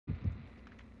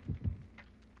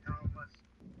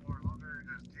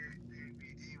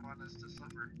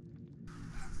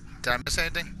Did I miss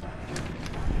anything?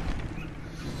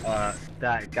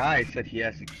 That guy said he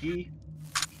has a key.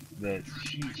 The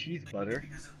cheese butter.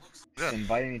 Good.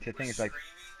 Inviting me to things like,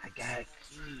 I got a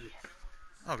key.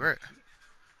 Oh, great.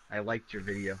 I liked your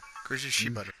video. Greasy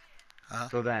sheep butter.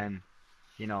 So then,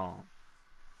 you know,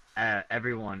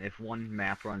 everyone, if one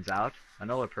map runs out,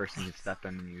 another person can step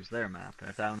in and use their map. And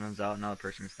if that one runs out, another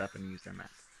person can step in and use their map.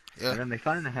 Yeah. And then they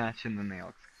find the hatch and then they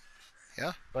all.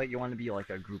 Yeah. But you want to be like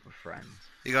a group of friends.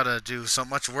 You gotta do so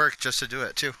much work just to do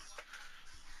it too.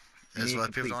 You Is need to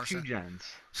what people don't complete 2 understand.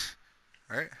 gens.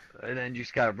 Right? And then you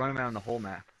just gotta run around the whole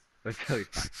map until you're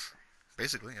fine.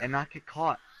 Basically, yeah. And not get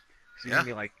caught. So you're Yeah.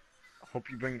 gonna be like, hope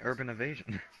you bring urban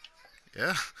evasion.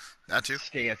 Yeah. That too.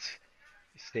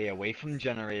 Stay away from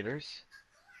generators.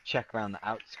 Check around the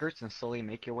outskirts and slowly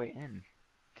make your way in.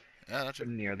 Yeah, that too.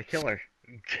 Near the killer.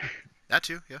 That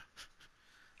too, yeah.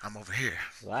 I'm over here.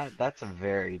 That's a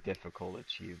very difficult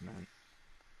achievement.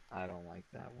 I don't like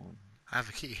that one. I have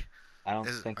a key. I don't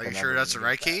think Are I'm you sure ever that's the gonna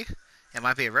right get that. key? It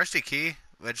might be a rusty key,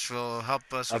 which will help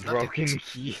us A with broken nothing.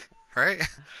 key. Right?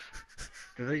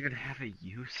 Does it even have a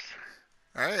use?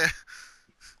 Right?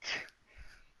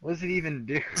 What does it even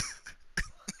do?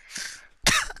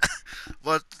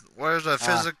 What are the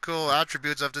physical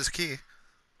attributes of this key?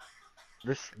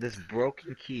 This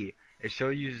broken key. It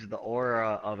shows you the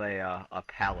aura of a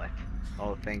pallet.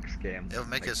 Oh, thanks, game. It'll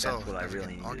make like, it so. That's what I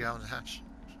really I'll needed. get out of the hatch.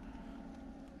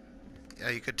 Yeah,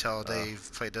 you could tell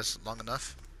they've played this long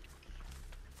enough.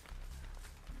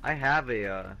 I have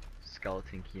a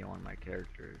skeleton key on my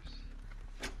characters.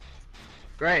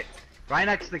 Great. Right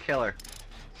next to the killer.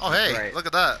 Oh, hey, Great. look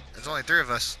at that. There's only 3 of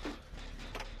us.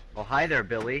 Well, hi there,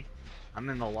 Billy. I'm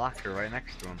in the locker right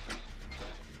next to him.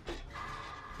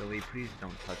 Billy, please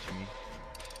don't touch me.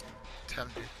 Damn,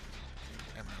 dude.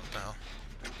 Damn, what the hell?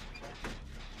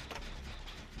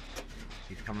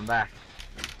 He's coming back.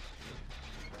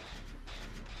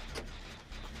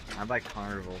 I'm by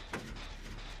Carnival.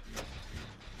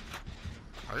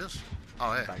 Are you?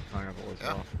 Oh, hey. By Carnival as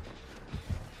Yeah. well.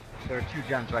 There are 2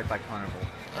 gems right by Carnival.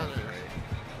 Oh, there you are.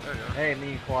 There you are. Hey,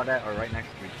 me and Claudette are right next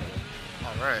to each other.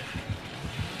 Alright.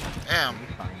 Damn. Can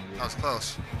you find me? That was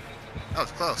close. That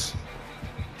was close.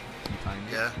 Can you find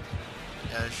me? Yeah.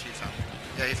 Yeah, she found me.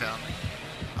 Yeah, he found me.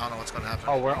 I don't know what's gonna happen.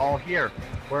 Oh, we're all here.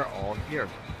 We're all here.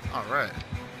 Alright.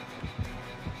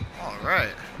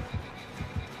 Alright.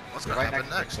 What's We're gonna right happen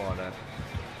next next? to Claudette.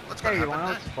 What's gonna Hey, you happen wanna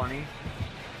know next? what's funny?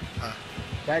 Huh.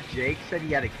 That Jake said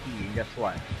he had a key, and guess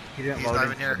what? He didn't He's load not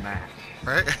into even here. the match.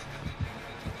 Right?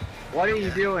 What are you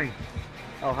Yeah. doing?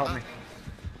 Oh, help Huh? me.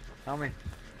 Help me.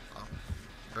 Oh.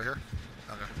 Right here?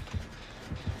 Okay.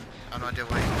 I have no idea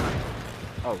what he's doing.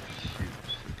 Oh, shoot.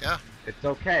 Yeah. It's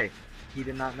okay. He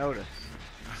did not notice.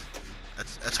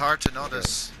 It's hard to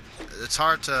notice. It's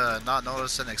hard to not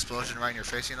notice an explosion right in your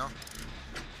face, you know?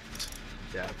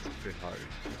 Yeah, it's a bit hard.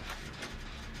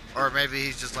 Or maybe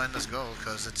he's just letting us go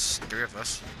because it's 3 of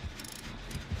us.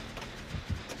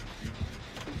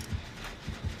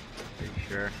 Are you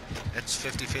sure? It's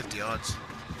 50-50 odds.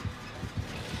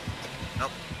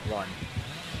 Nope. Run.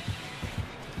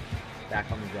 Back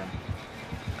on the gen.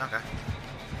 Okay.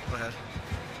 Go ahead.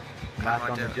 Back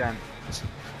on the gen.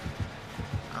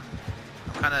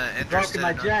 I'm kind of interested.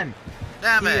 Broken my gen.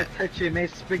 Damn He it! is pitchy,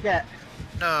 mate. Spaghetti.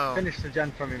 No. Finish the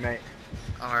gen for me, mate.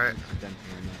 Alright. Finish the gen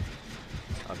for me, mate.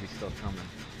 Oh, he's still coming.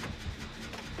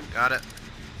 Got it.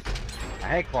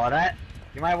 Hey, Claudette.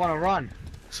 You might want to run.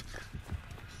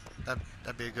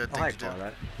 That'd be a good Oh, thing hi, to do.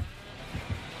 Claudette.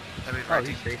 That'd be Oh, right.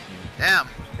 he's chasing you. Damn.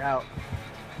 Get out.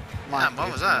 Come on, Damn, what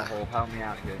he's was in the that? hole. Help me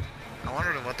out here. I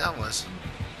wondered what that was.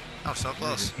 That was so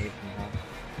close. He's an ape in the hole.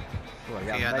 Ooh, I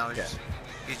got Yeah, a no, med kit.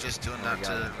 he's just doing Oh, that I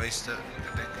got to it. waste it,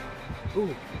 I think.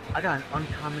 Ooh, I got an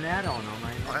uncommon add-on on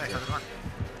my Oh, hey, how's it going?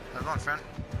 How's it going, friend?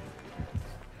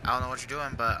 I don't know what you're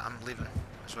doing, but I'm leaving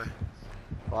this way.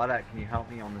 Claudette, can you help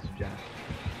me on this gen?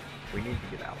 We need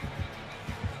to get out.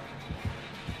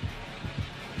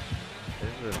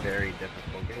 This is a very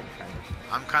difficult game, kind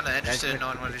of. I'm kind of interested in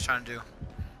knowing what he's trying to do.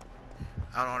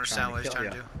 I don't understand what he's trying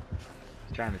to do.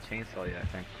 He's trying to chainsaw you, I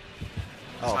think.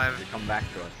 That's Oh, why you come back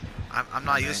to us. I'm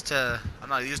not used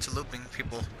to looping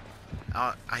people.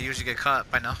 I usually get caught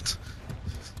by now.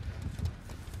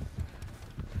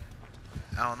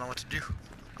 I don't know what to do.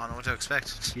 I don't know what to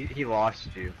expect. He lost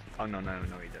you. Oh, no, he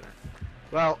didn't.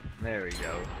 Well, there we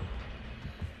go.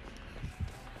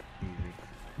 Easy.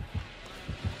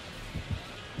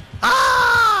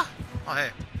 Ah! Oh,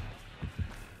 hey.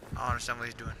 I don't understand what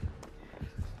he's doing.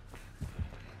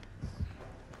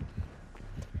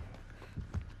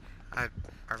 I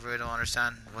really don't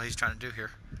understand what he's trying to do here.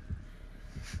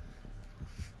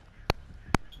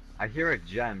 I hear a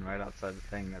gen right outside the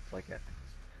thing that's like at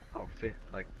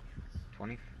like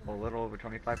 20, a little over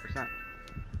 25%.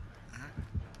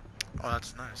 Oh,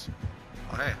 that's nice.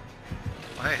 Oh, hey.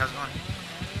 Oh, hey, how's it going?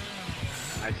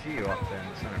 I see you up there in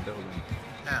the center building.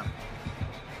 Damn.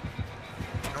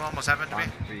 You know what almost happened to me?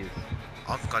 Freeze.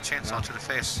 I almost got chainsaw No. to the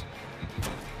face.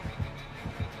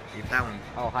 That one.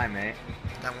 Oh, hi, mate.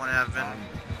 That one have been...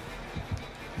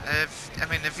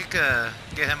 if you could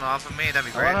get him off of me, that'd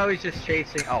be great. I know he's just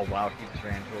chasing. Oh, wow, he just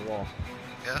ran into a wall.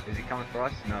 Yeah. Is he coming for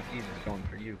us? No, he's just going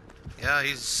for you. Yeah,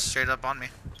 he's straight up on me.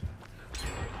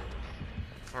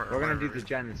 We're gonna do the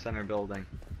gen in center building.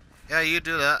 Yeah, you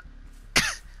do that.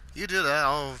 You do that.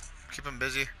 I'll keep him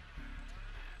busy.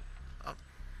 Oh,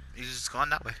 he's just going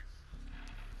that way.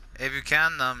 If you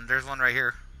can, there's one right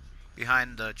here,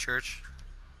 behind the church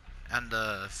and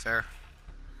the fair.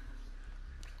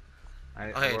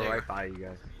 We're right by you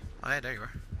guys. Oh, hey, there you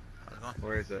are. How's it going?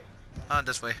 Where is it?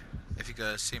 This way. If you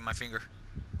could see my finger.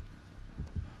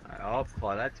 Oh,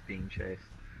 Claudette's being chased.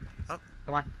 Oh.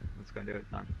 Come on, let's go do it,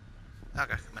 son.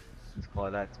 Okay, come on. It's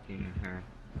Claudette's being her.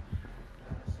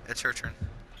 It's her turn.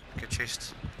 Get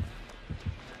chased.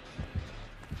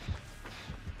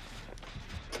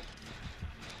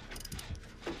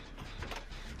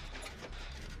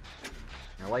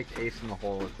 I like Ace in the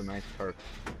Hole. It's a nice perk.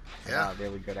 Yeah.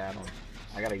 Really good add-on.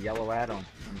 I got a yellow add-on.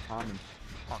 Uncommon.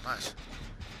 Oh, nice.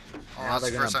 Oh, Now that's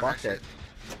they're the gonna first time buff it.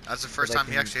 That's the first time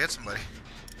he actually hit somebody.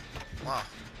 Wow.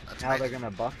 That's Now amazing. they're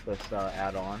gonna buff this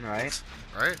add-on, right?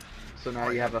 Right? So now Oh,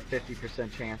 you yeah. have a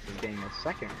 50% chance of getting a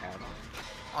second add-on.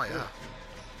 Oh, yeah.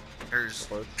 There's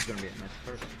So it's gonna be a nice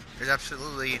perk. There's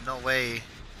absolutely no way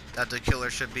that the killer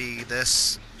should be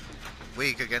this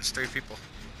weak against 3 people.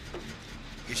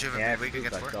 You shouldn't Yeah, be weak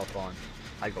against 4. myself on.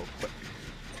 I go quick.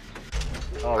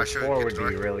 Oh, Alright, should we 4 get would the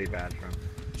be door? really bad for him.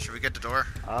 Should we get the door?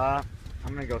 I'm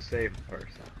gonna go save first.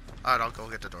 Alright, I'll go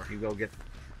get the door. You go get.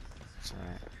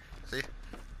 Alright.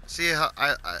 See how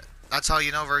that's how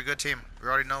you know we're a good team. We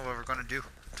already know what we're gonna do.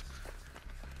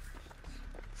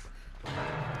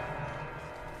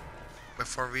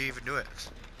 Before we even do it.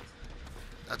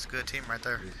 That's a good team right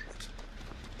there.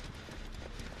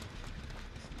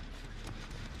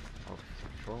 Oh, she's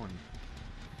patrolling.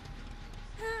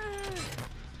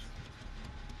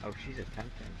 Oh, she's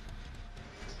attempting.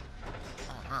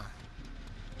 Oh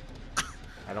no.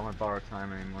 I don't want borrow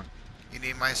time anymore. You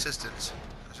need my assistance.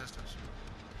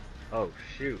 Oh,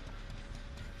 shoot.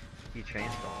 He chainsawed.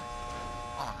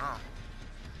 Oh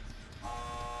no.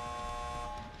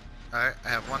 Alright, I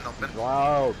have one open.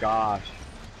 Whoa, gosh.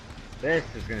 This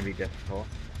is gonna be difficult.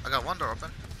 I got one door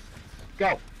open.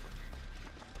 Go!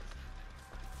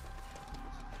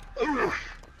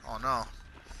 Oh no.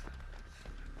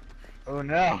 Oh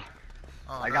no.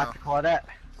 Oh I no. got the Claudette.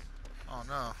 Oh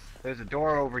no. There's a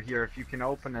door over here. If you can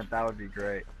open it, that would be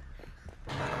great.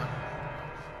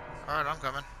 Alright, I'm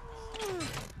coming.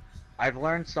 I've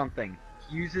learned something.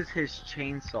 He uses his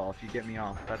chainsaw. If you get me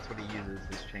off, that's what he uses,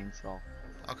 his chainsaw.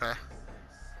 Okay.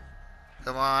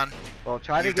 Come on. Well,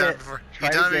 try to You've done get. it before. Try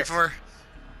You've to done it get- before.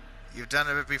 You've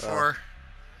done it before.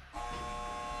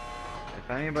 If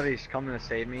anybody's coming to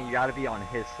save me, you gotta be on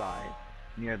his side,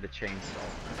 near the chainsaw,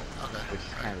 Okay. which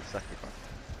is kind of the sucky part.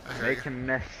 I hear Make you. him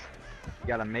miss. You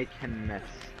gotta make him miss.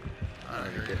 I to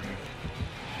hear get you. me.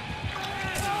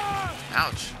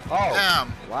 Ouch. Oh!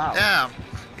 Damn. Wow. Damn.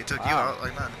 He took you Wow. out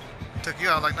like none. He took you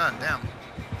out like none. Damn.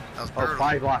 That was Oh, brutal.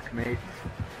 5 block, mate.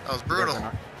 That was He brutal.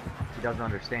 He doesn't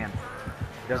understand.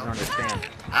 He doesn't understand.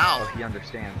 Oh, Ow. he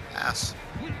understands. Ass.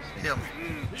 Heal me.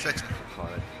 Fix me.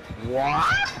 What?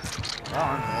 What?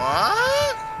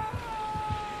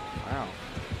 Wow.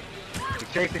 He's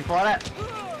chasing Claudette.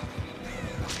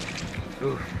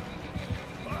 Oof.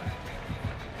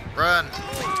 Run.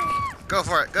 Go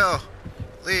for it. Go.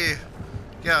 Leave.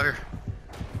 Get out here.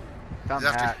 Found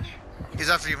He's the after hatch. He's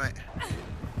after you, mate.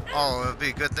 Oh, it would be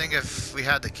a good thing if we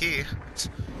had the key.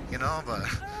 You know, but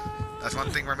that's one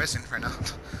thing we're missing right now.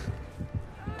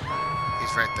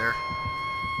 He's right there.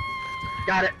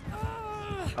 Got it.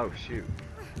 Oh shoot.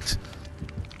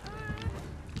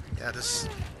 Yeah, this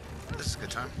is a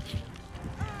good time.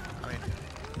 I mean,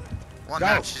 one Go.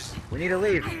 match is... We need to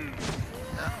leave.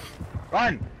 Yeah.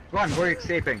 Run! Run! We're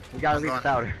escaping. We gotta I'm leave going.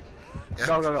 without her. Yeah.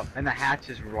 Go, go, go. And the hatch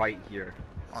is right here.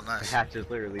 Oh, The nice. hatch is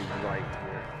literally right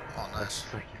here. Oh, That's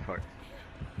nice. the sucky part.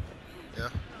 Yeah.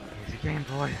 Easy game,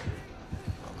 boy.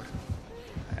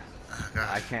 Oh, God.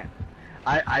 I can't.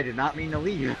 I did not mean to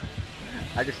leave.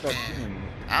 I just started shooting you.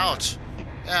 Ouch.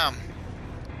 Damn.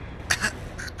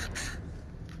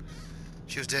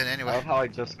 She was dead I anyway. love how I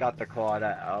just got the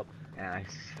Claudette up and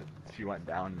she went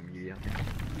down immediately.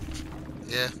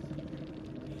 Yeah.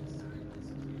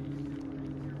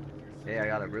 Hey, I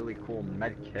got a really cool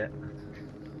med kit.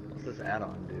 What's this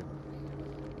add-on do?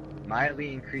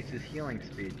 Mildly increases healing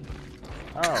speed.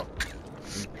 Oh,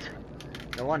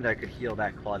 no wonder I could heal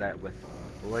that Claudette with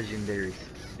legendary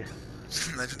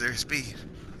speed. Legendary speed.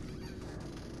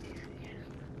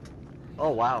 Oh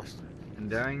wow,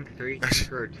 enduring 3,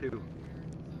 conqueror 2.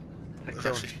 I That's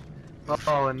killed. actually.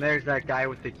 Oh, and there's that guy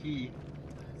with the key.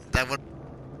 That would.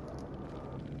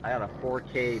 I got a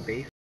 4K base